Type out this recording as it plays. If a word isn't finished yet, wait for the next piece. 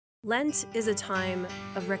Lent is a time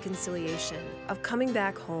of reconciliation, of coming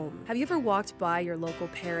back home. Have you ever walked by your local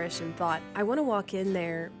parish and thought, I want to walk in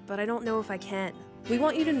there, but I don't know if I can? We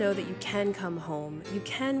want you to know that you can come home, you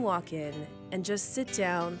can walk in, and just sit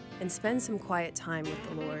down and spend some quiet time with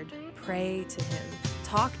the Lord. Pray to Him,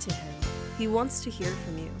 talk to Him. He wants to hear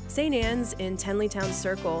from you. St. Anne's in Tenleytown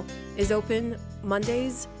Circle is open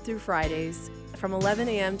Mondays through Fridays from 11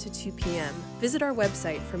 a.m. to 2 p.m. Visit our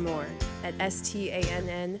website for more at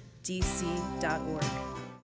stannndc.org.